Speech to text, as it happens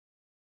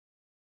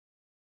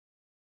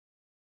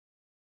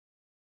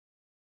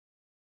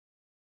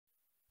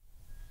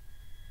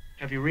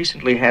Have you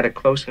recently had a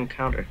close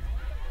encounter?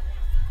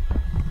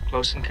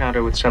 Close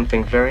encounter with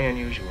something very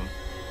unusual.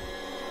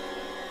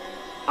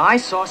 I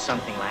saw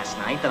something last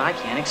night that I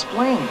can't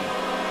explain.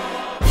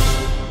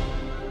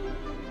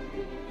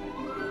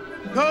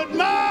 Good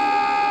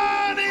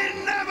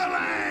morning,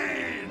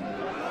 Neverland!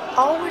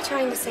 All we're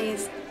trying to say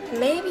is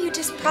maybe you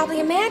just probably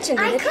imagined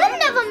it. I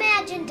couldn't have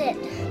imagined it.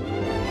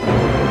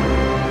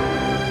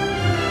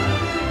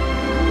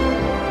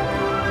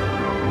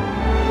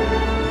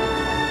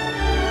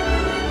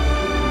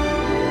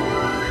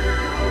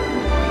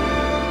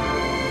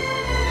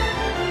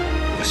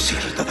 The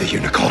secret of the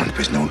unicorn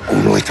is known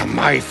only to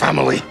my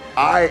family.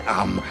 I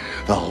am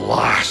the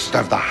last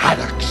of the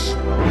Haddocks.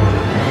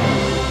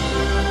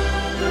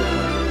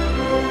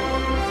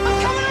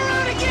 I'm coming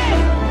around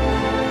again!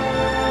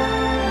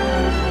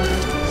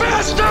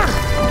 Faster!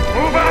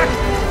 Move back!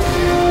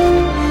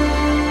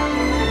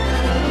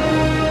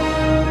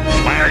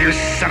 Smile, you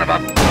son of a...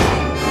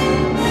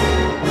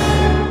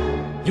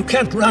 You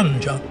can't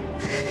run, John.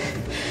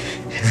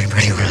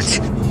 Everybody runs.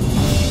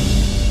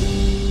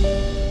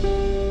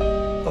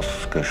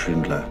 Oskar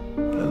Schindler,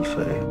 they'll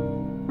say.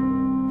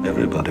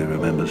 Everybody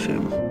remembers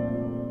him.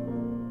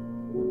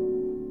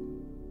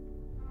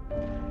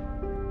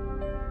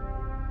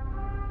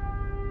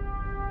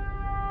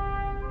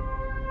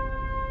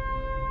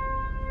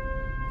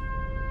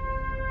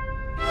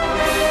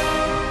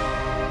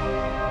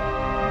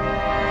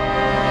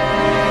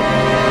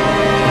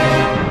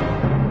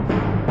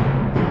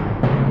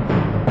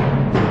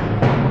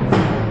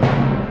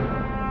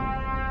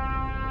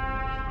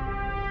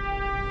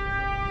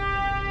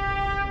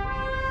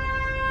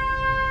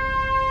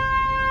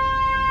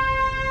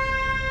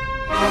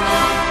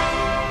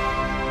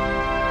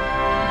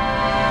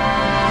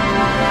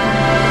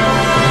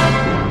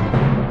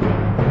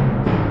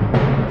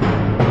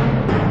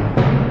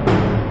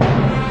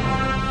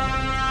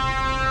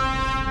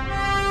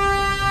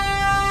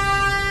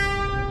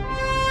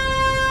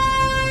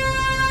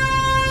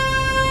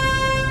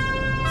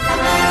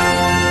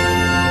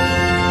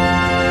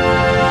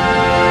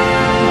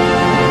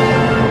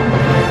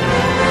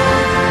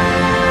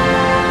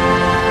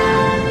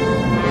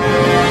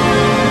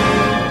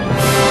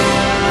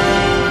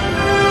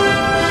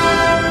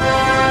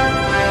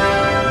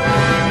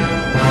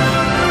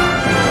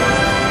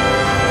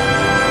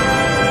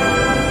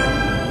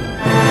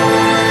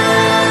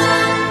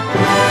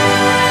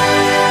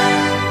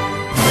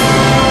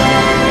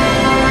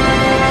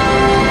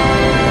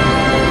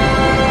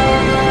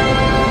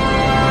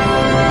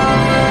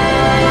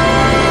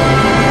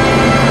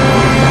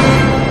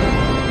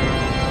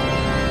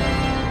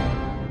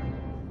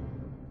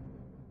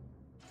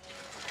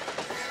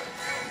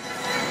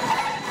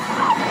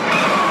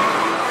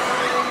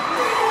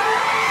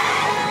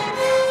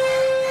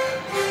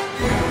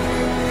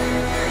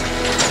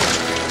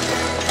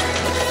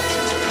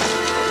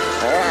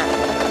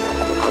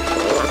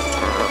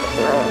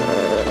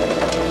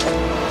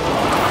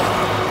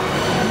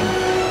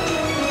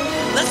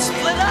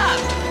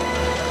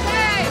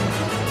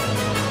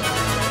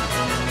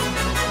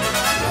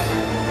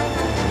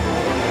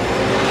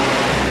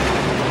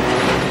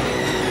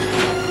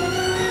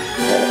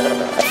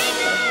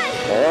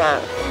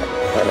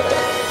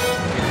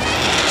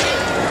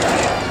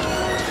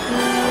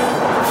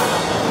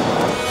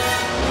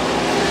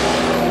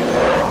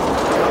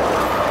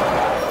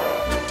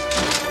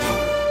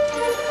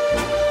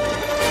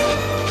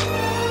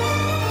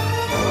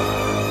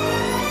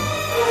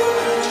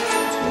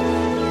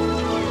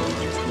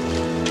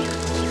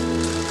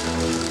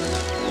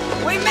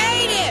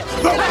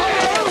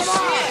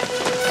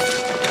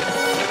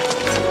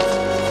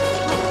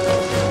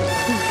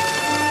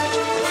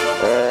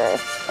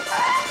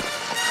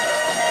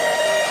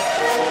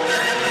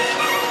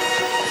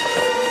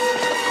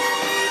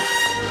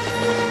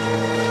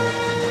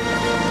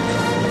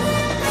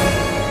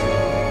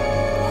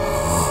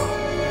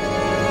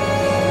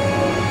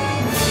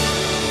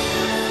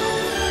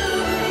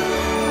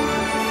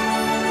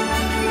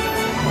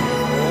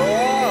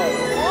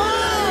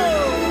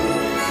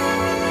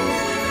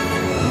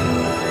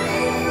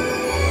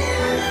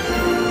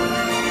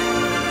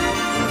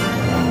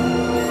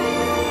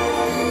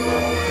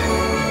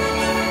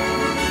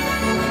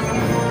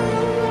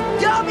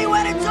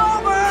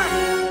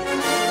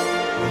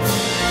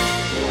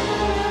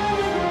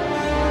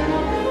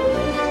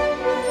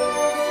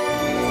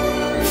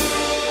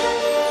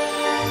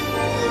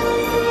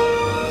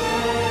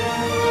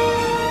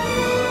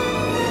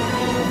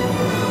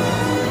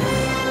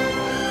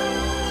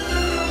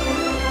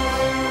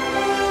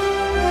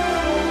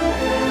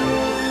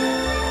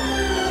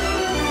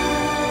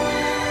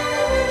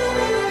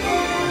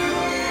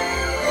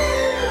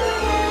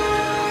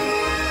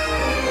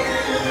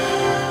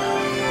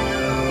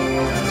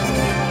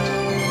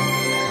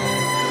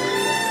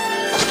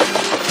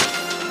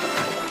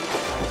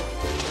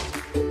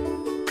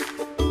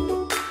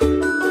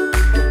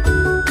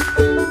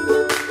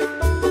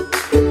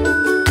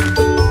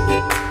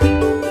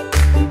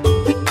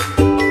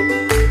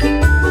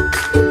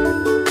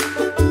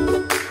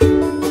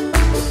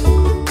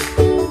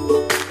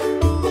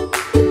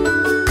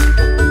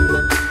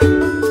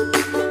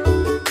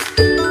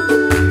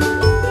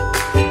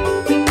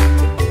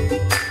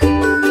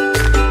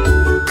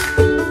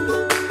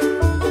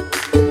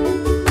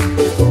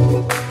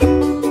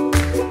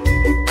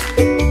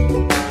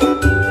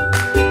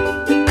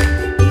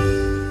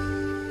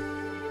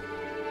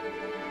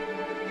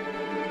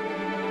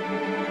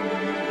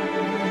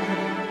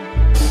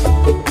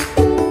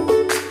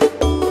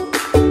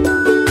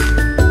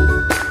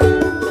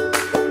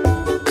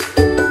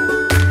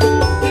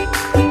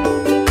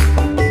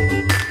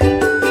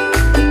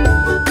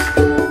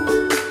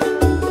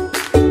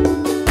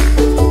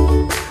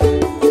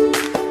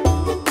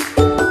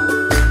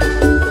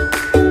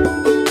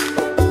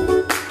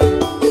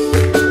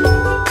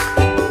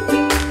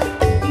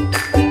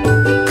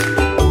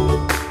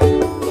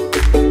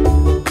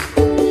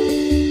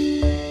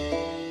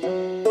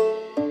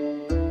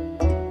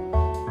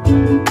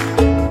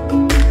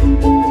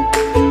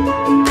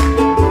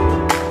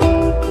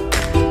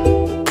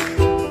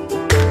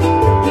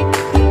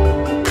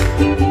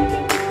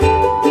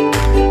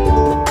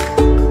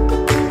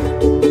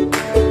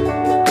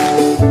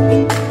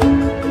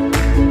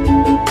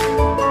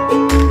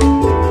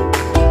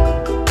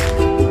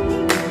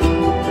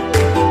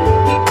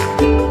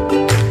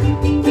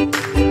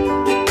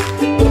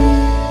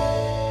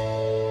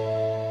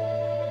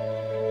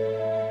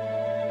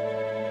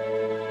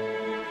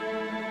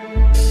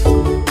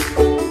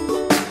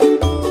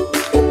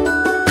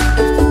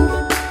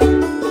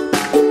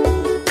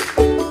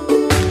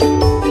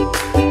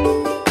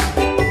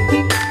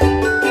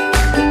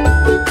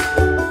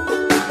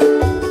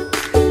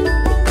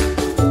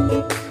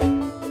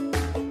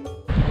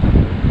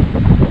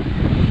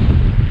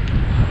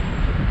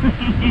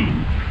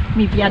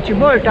 Mi piace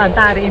molto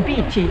andare in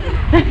bici.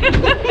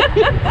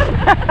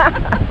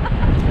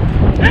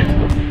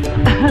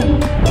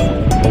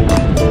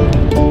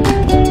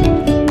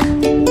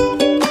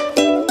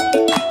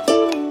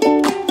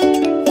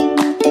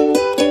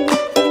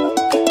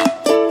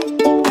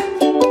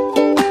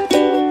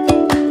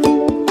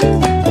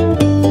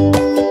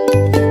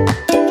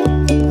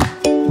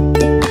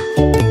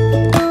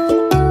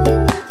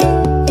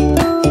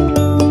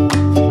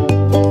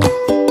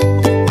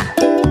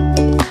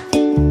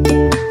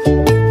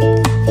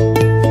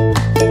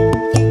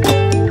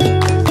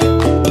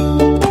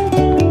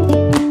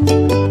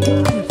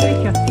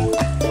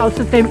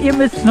 Außerdem, ihr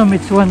müsst noch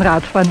mit so einem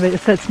Rad fahren, weil ihr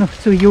seid noch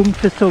zu jung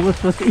für sowas,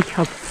 was ich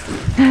habe.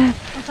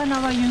 Da sind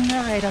aber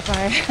Jüngere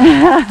dabei.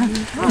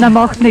 Na,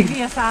 macht nichts.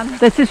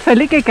 Das ist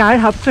völlig egal,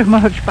 Hauptsache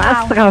man hat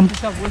Spaß dran. Das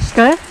ist ja wurscht.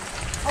 Gell?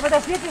 Aber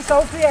das wirklich so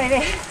viel eine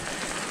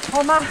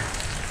haben wir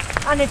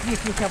auch nicht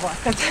wirklich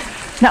erwartet.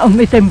 Na, und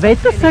mit dem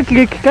Wetter so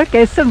Glück, gell?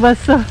 Gestern war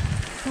es so.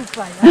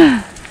 Super, ja.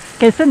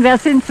 Gestern wäre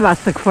sie ins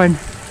Wasser gefallen.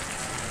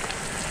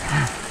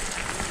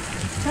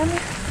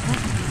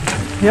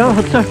 Ja,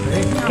 hat so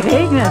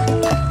geregnet.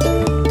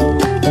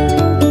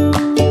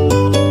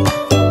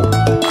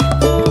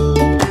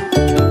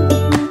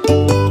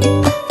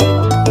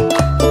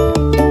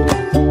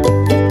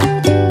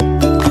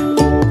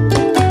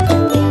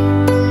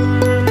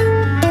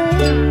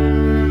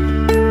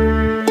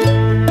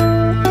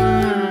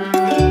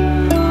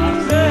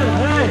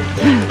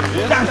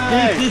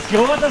 Ja,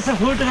 dass er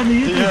voll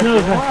trainiert ist,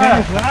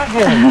 keine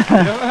Frage.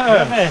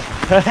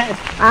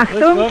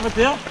 Achtung! Alles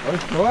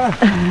klar.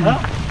 Ja?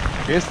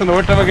 Gestern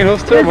Alter, aber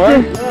genoss zu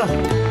morgen.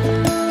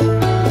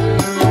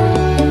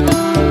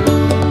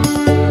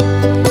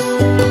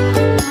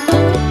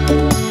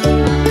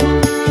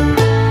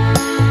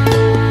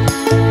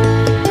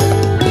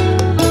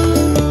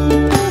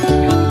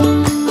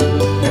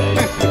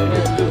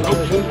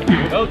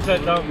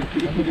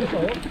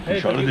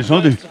 Schau dir das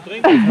an,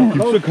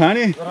 gibt's da keine?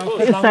 Ihr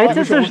seid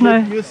ja so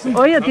schnell.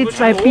 Oh ja, die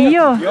zwei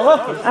Bio.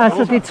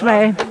 Also die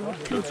zwei.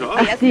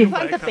 Ach, die.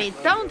 Von der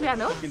Peter und wer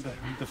noch?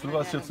 Der Flur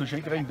hat es jetzt noch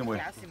schön geregnet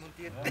einmal.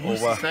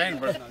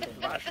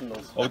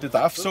 Aber der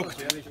Darf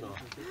sagt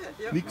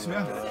nichts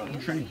mehr.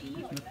 Schön.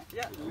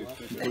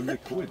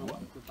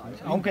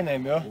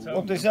 Angenehm, ja.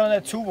 Und das ist ja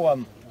nicht zu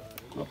warm.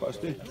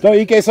 So,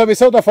 ich gehe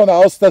sowieso davon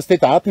aus, dass die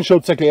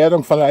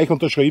Datenschutzerklärung von euch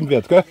unterschrieben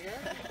wird, gell?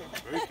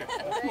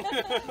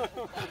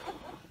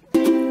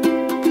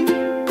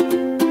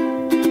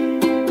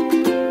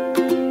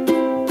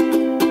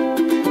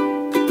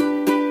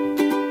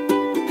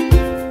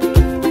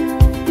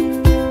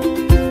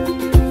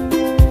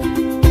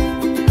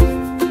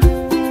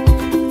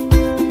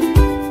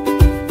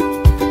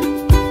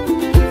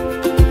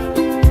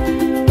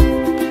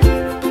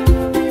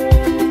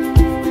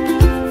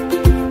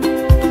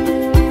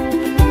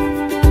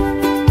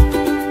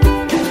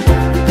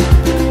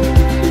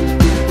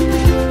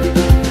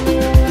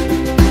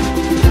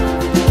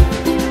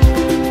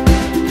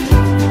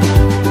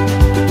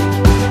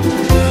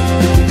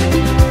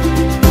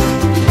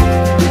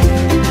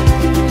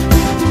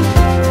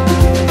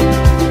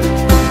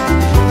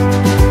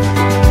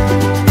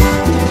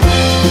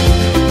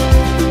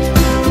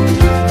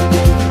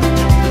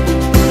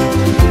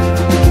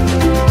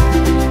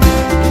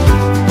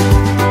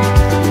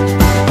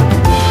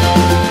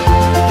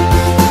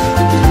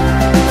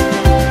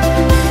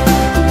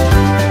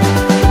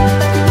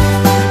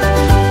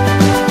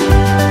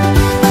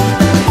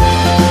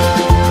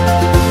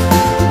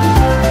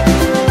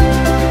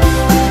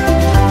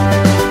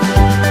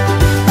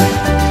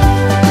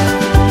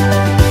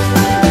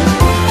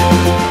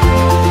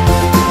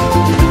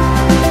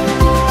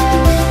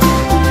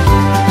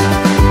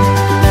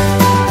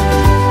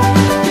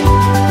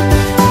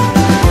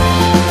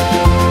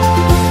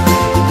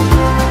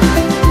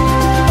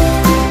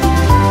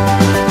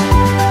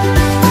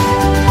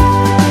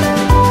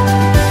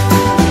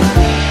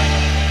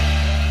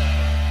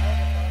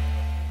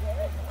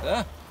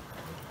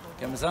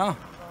 Gehen wir's an?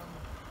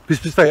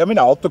 Bist du daher mit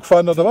dem Auto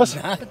gefahren oder was?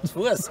 Nein, zu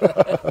Fuß.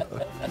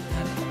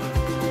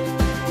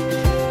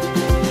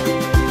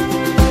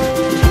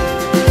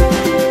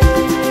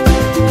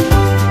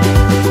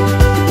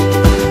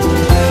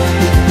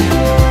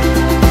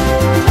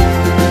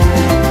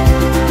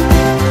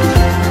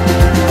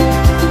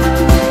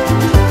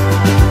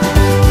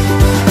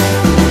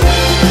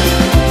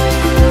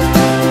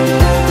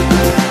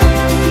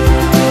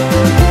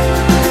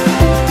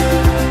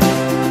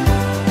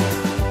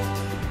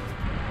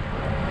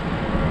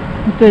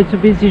 Jetzt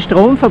ein bisschen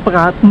Strom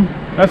verbraten.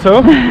 Ach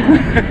so?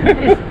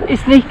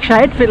 ist nicht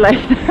gescheit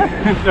vielleicht.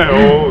 Naja,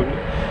 wir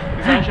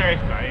sind schon recht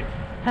weit.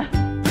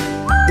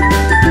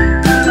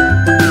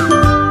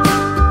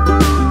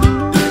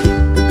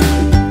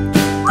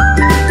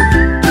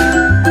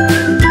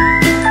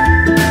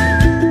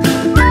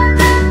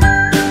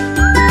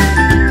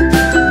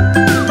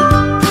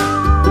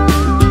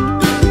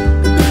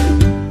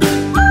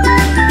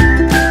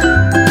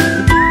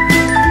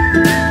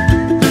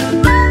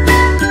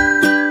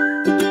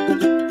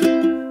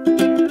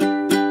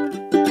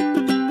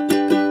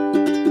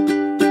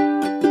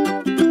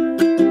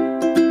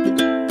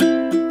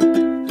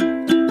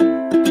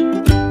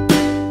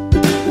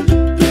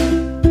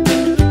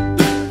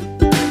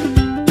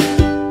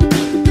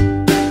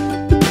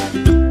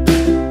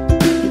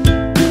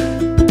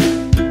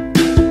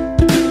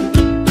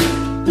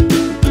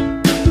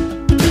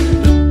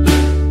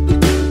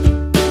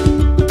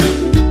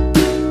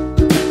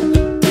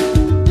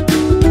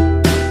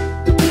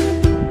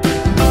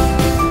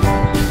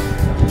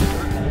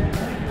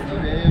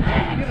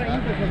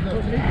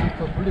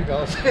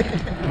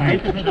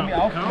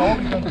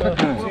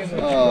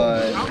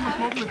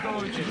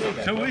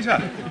 So ist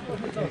er.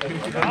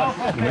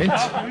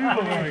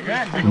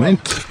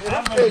 Moment.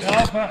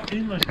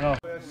 Immer drauf.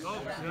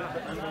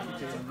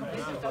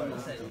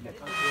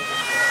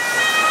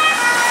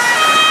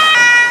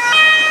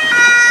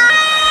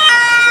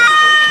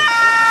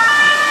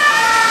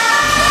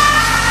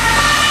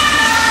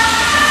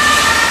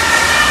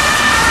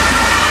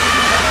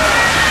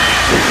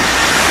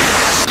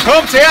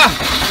 Kommt's her!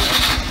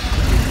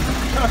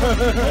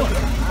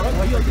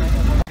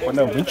 Von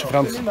der Wünsche,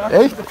 Franz.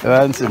 Echt?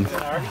 Wahnsinn.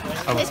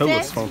 Aber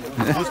sowas von.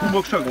 Du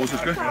magst schon ein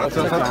großes, gell?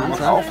 Also,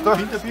 auf da.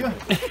 Hinterbier.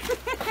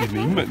 Ich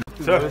nehme.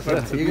 So,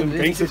 dann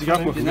bringst du dich auch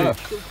mal vor.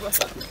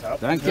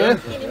 Danke.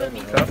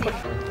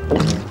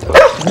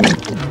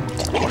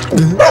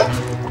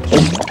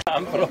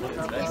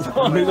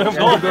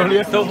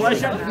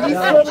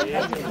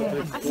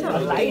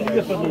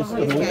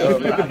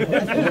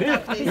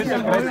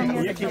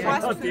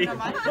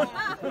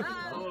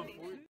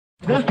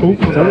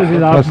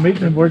 Was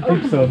mitnehmen wollte,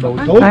 gibt's da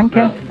noch.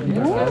 Danke.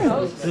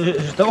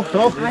 Doch,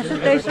 doch. Also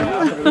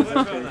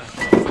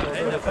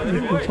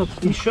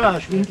das Ist schon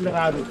ein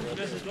Schwindelradl.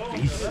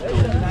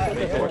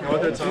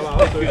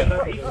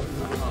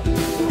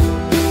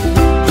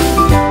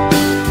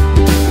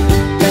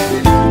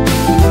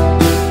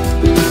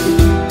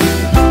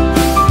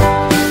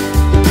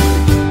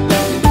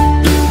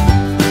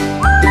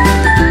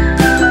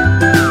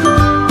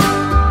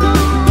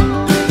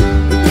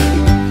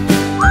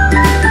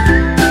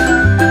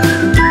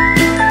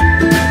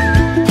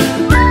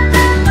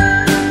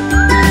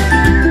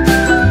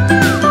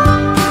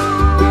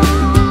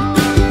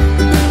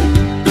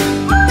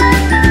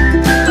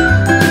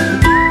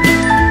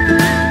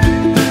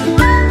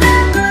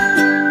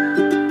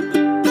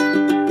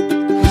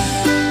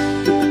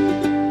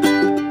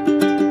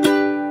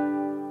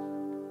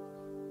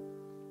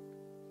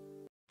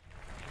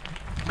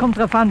 Kommt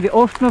drauf an, wie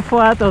oft man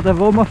fährt oder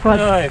wo man fährt.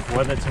 Ja, ich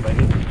fahre nicht zum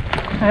Beispiel.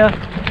 Ja,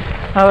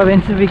 aber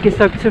wenn du wie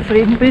gesagt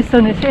zufrieden bist,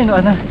 dann ist eh in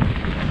Ordnung.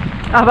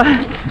 Aber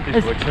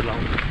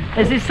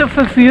es ist so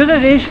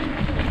verführerisch,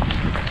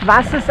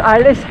 was es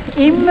alles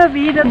immer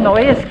wieder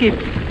Neues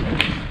gibt.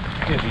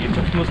 Ja, die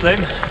Wirtschaft muss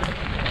leben.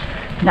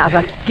 Na,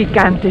 aber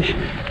gigantisch.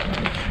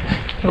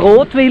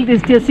 Rotwild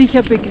ist dir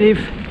sicher Begriff.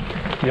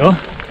 Ja.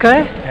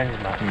 Gell?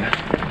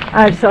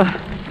 Also,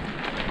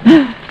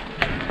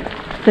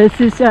 das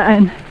ist ja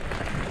ein...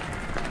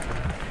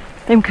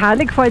 Dem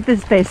Karli gefällt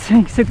es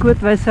deswegen so gut,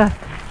 weil so,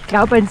 ich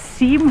glaube, ein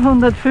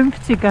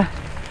 750er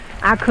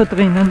Akku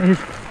drinnen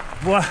ist.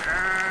 Boah.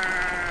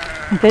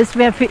 Und das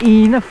wäre für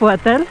ihn ein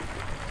Vorteil,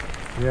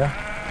 Ja.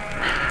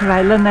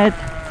 weil er nicht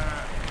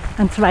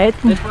einen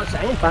zweiten... Das war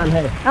sein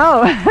Bahnhof.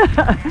 Oh.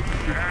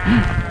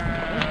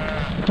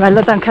 Weil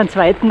er dann keinen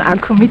zweiten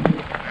Akku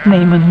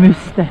mitnehmen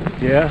müsste.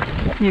 Ja.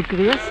 Ja,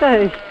 grüß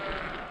euch.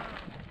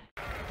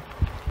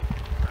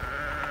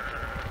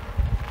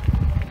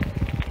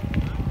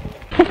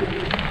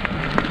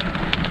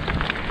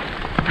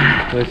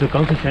 Da ist so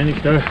ganz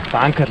wahrscheinlich der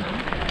Bankerl.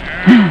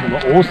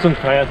 Wo wir Ostern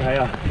gefeiert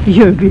heuer.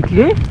 Ja,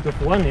 wirklich? Da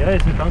vorne, ja,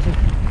 ist ein ganz...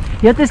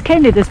 Ja, das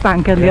kenne ich, das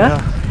Bankerl, ja. Ja.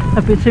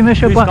 Da sind wir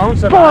schon Das ist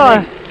ganz Boah,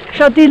 alleine.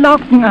 schau die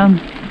Locken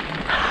an.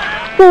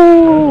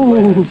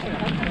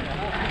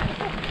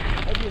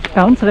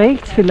 Ganz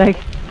rechts vielleicht.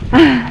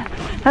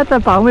 Hat der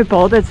Baum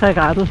baut jetzt ein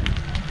Radl.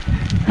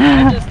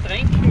 Das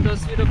Tränken, dass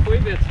es wieder voll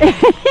wird.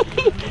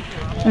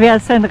 Wer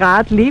sein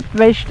Rad liebt,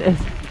 wäscht es.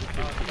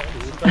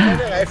 Deine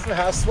Reifen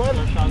heiß waren?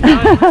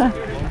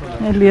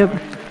 Ja, lieb.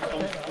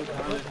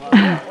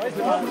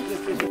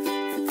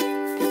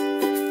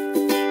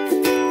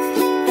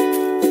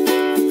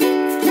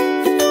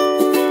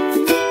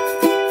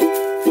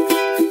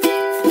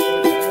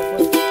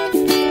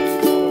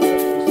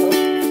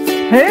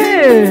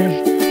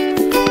 Hey,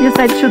 ihr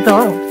seid schon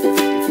da.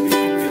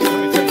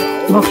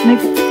 Macht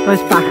nichts, da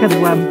ist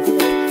Bachert warm.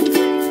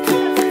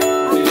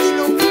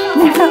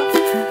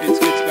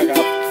 Jetzt geht's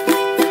bergab.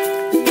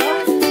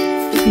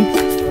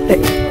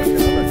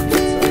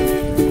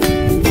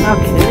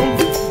 Okay.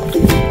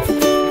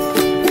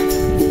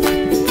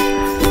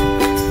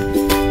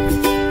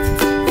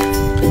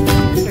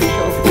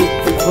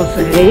 Was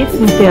redet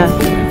denn der?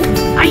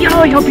 Ah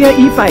ja, ich habe ja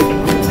ein E-Bike.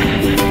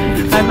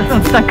 Weil wir es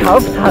uns dann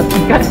gekauft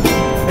hatten, gell?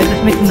 Weil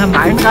das mit dem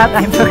normalen Rad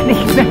einfach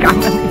nicht mehr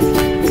gegangen ist.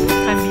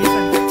 Bei mir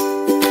dann.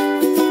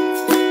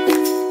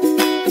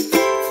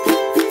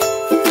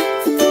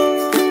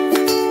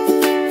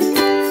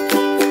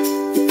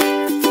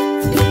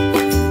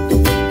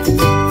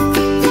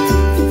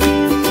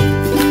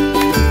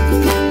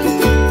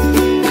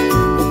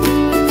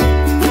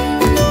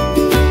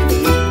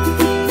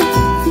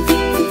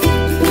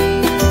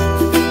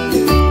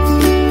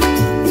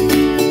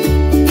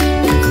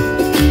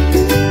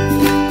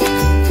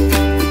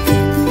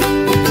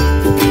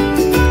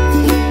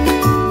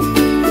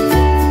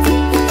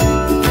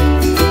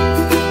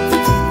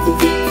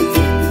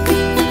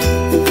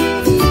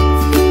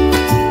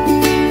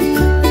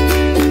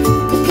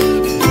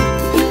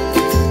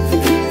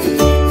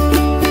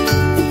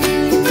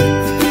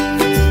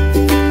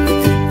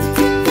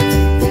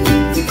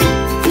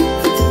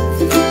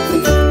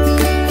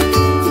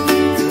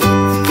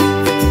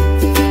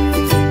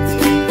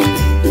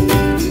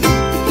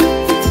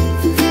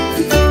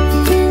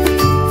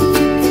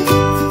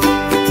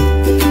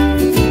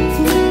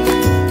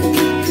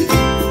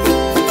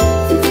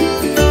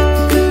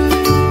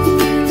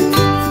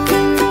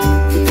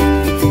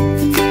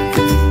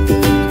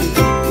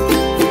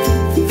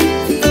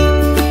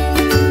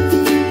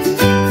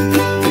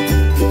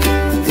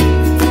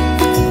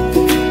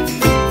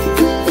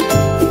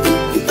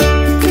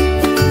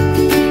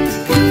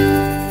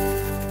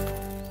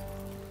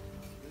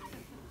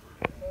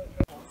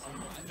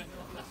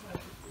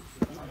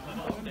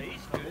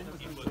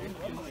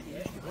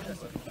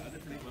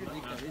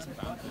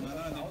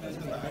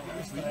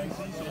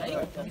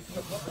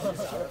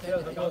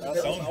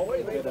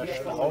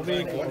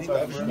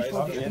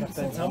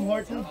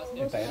 Zusammenhalten,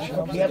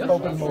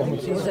 Kehrtdoppel machen.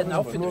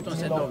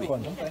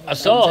 Ach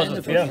so,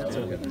 also fair.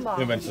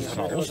 Ja, wenn du das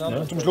kannst,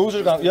 ne? Zum Schluss,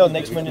 ja,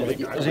 nächstes Mal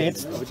nicht. Also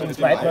jetzt, zum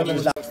zweiten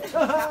Mal.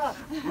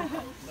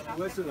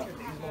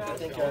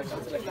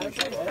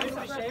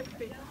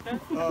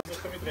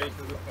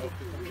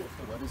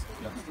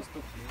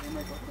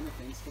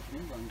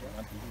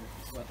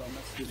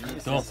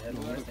 So,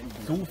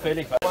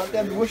 zufällig.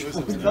 Der nur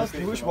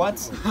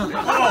schwarz.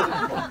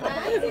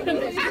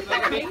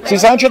 Sie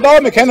sind schon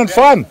da, wir können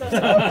fahren.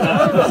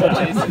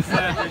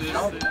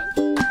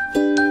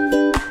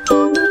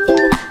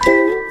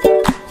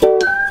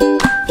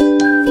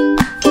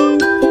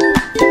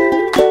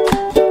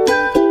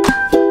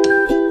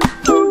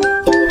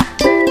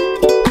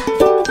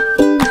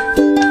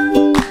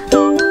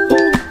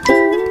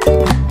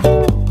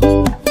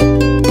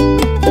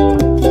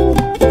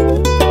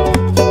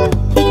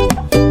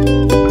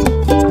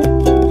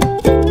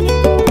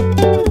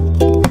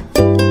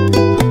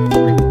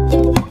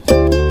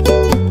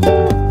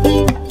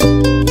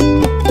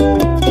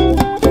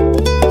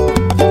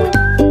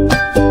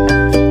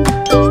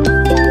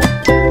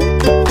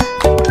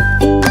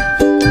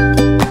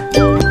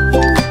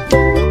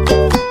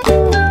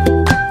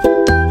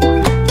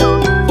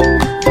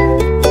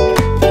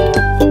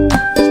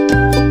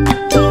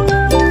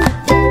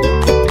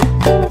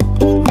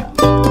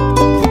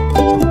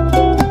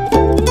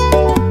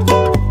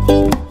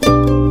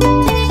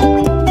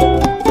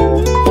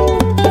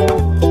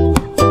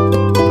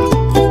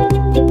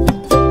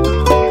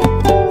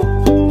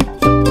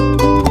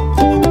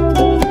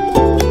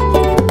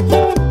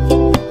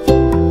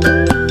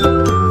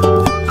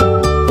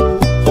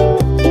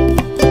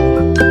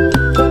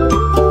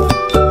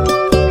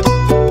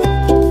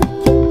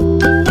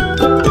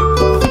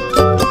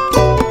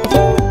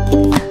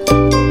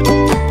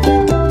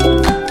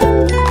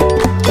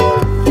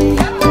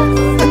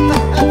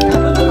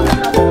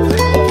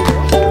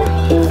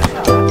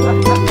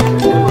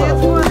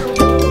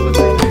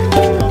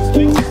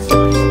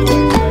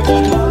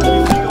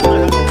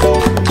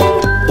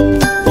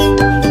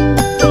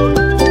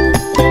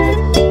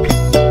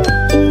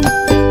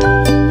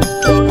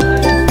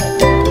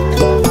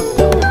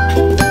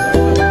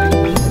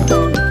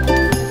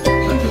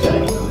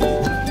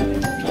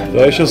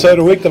 Da ist schon sehr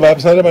ruhig, da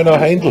weiß nicht einmal noch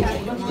Händel.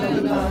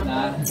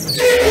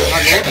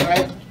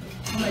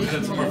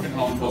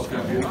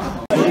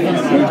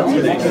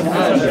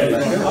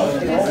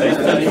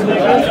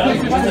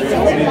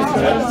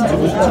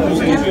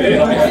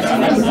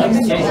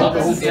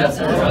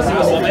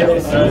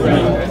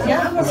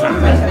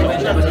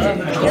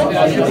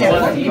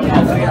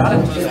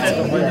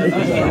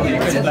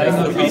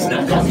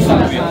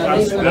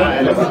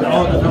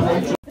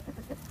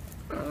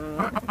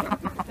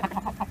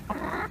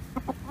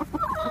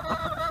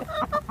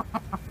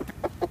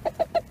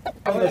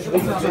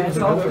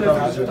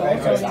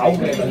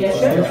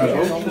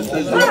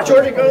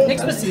 Entschuldigung.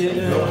 Nichts passiert.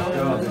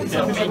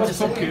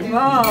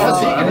 Wow.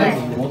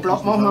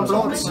 Machen wir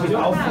Platz.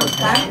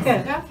 Danke.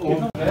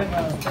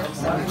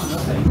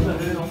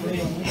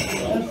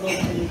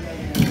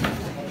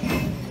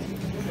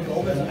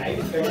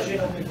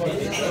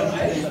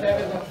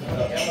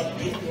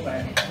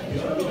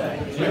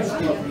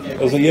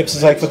 Also ihr habt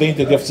es euch verdient,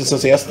 ihr dürft es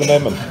als Erste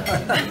nehmen.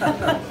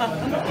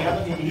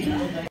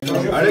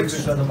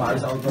 Alex, das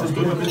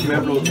tut ein bisschen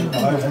mehr Blut.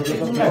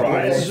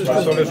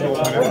 Das soll jetzt noch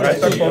einen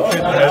Freitag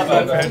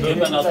stattfinden,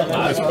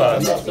 das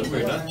passt.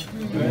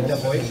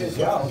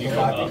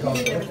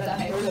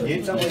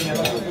 Jetzt haben wir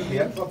einen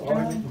Wertverbrauch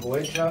mit dem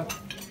Waldscher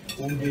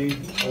um die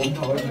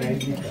 8,5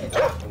 Liter.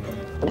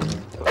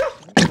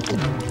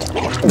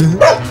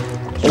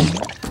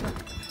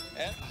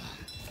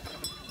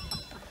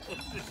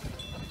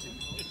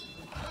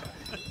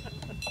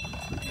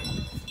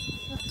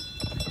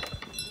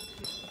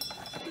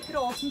 Die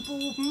großen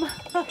Buben.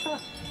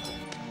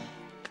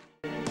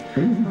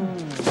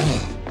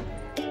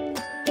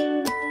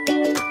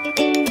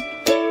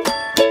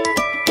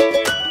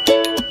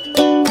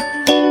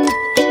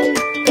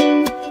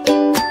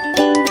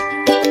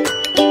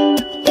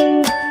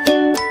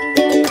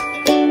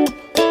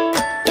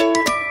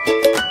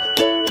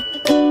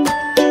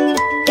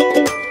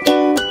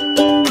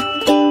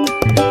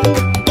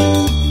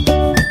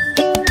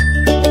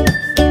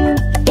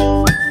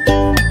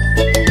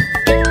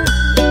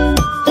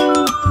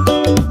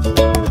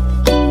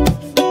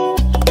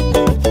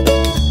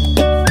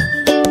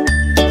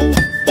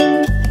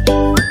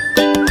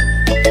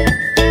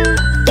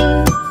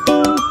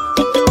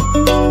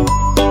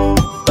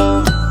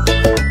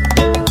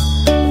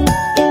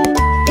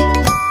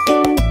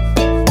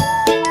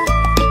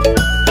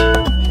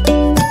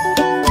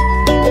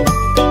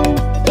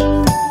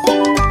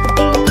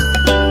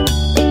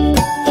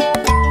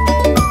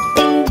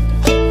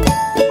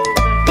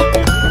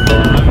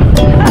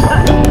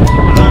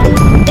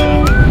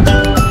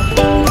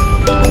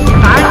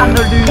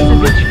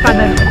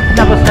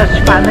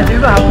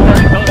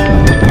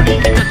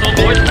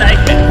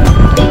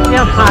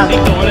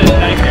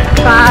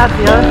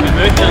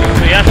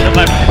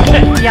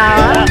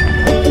 Ja.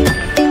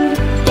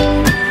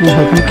 Ich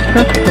habe nichts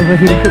gesagt, aber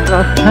Hilfe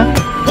braucht man.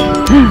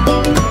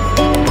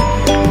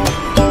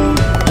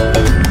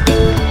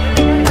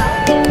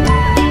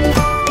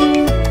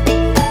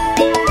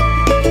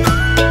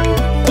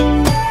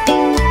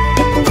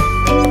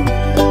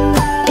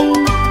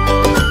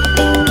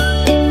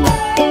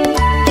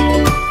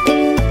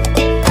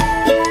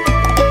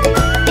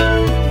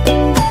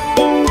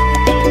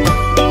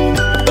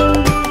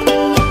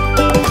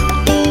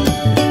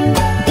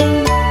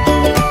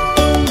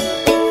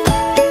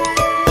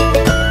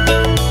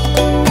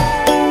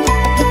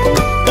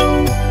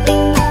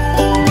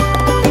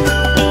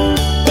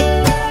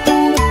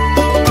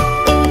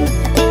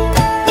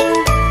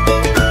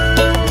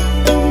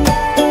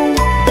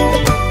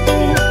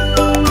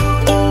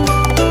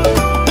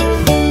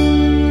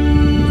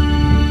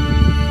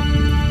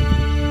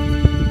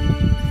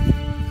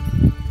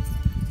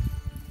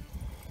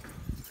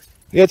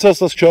 Jetzt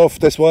hast du es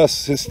geschafft, das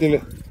war's. Das ist die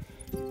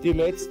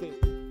letzte.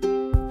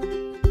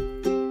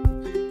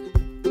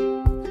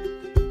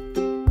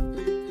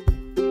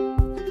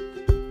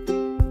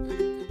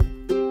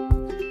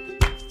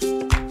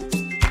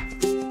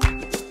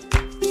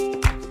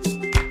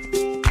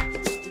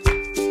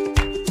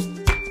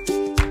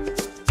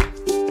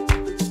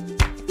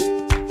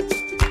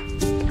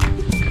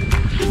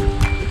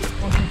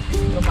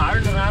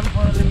 Normalen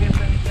Rahmenfahrer, die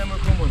müssen nicht einmal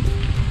kommen.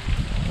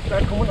 Da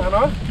kommen auch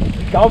noch.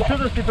 Ich glaube schon,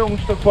 dass die bei uns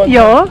da fahren.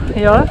 Ja,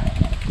 ja.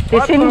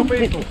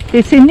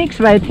 Die sind nichts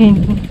weit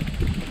hinten.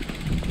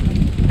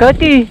 Gell,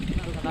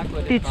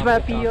 die zwei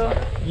Bio.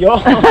 Ja,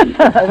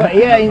 aber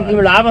eher im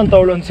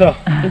Lavantal und so.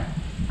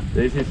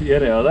 Das ist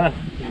irre, oder?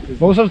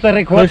 Was hast du der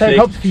Rekord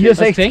gehabt?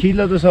 64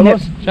 Kilo oder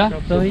sowas? Ja. Schau,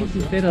 da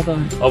hinten steht er da.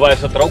 Aber er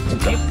ist ein trocken.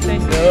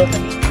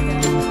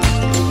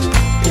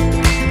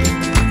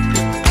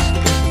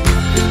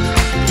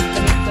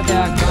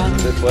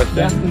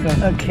 Ja.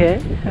 Okay,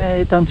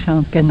 dann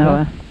schauen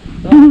genauer.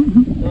 Da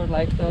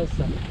leicht aus.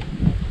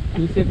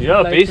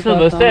 Ja, besser,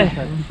 weißt du?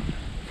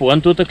 Fahren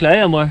tut er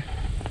gleich einmal.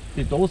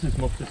 Die Dosis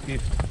macht das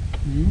Gift.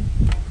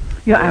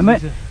 Ja,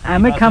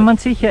 einmal kann man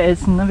sicher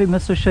essen, ne, wie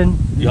man so schön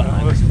Ja,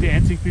 aber sind die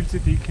einzigen Pilze,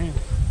 die ich kenne.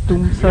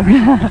 dumm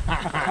sagen.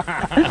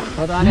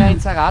 Hat einer ein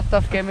Inserat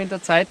aufgegeben in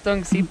der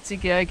Zeitung,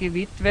 70-jährige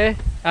Witwe,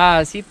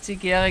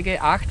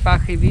 70-jährige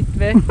 8-fache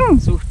Witwe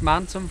sucht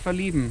Mann zum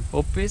Verlieben.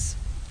 Hoppis,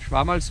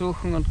 Schwammerl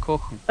suchen und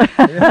kochen.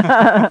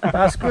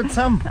 Passt gut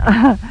zusammen.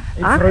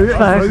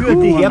 Früher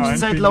Die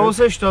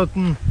Herbstzeitlose statt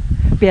ein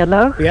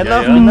Bärlauch.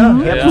 Bärlauch mit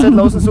einer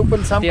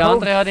Herbstzeitlosensuppe zusammen. Die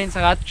andere hat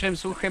Inserat geschrieben,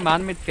 suche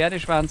Mann mit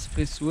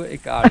Pferdeschwanzfrisur,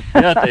 egal.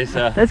 Ja, das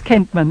auch. Das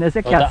kennt man, das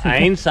ist ein Oder Klassiker.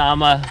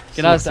 Einsamer,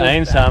 Genau, sucht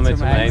Einsame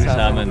zum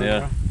Einsamen,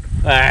 ja.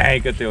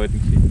 Mein Gott, die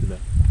alten Geschichten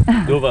da.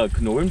 Da war ein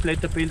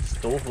Knollenblätterpilz,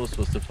 da was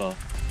davon.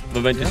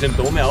 Aber wenn die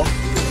Symptome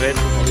auftreten,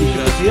 ist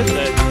schon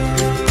passiert.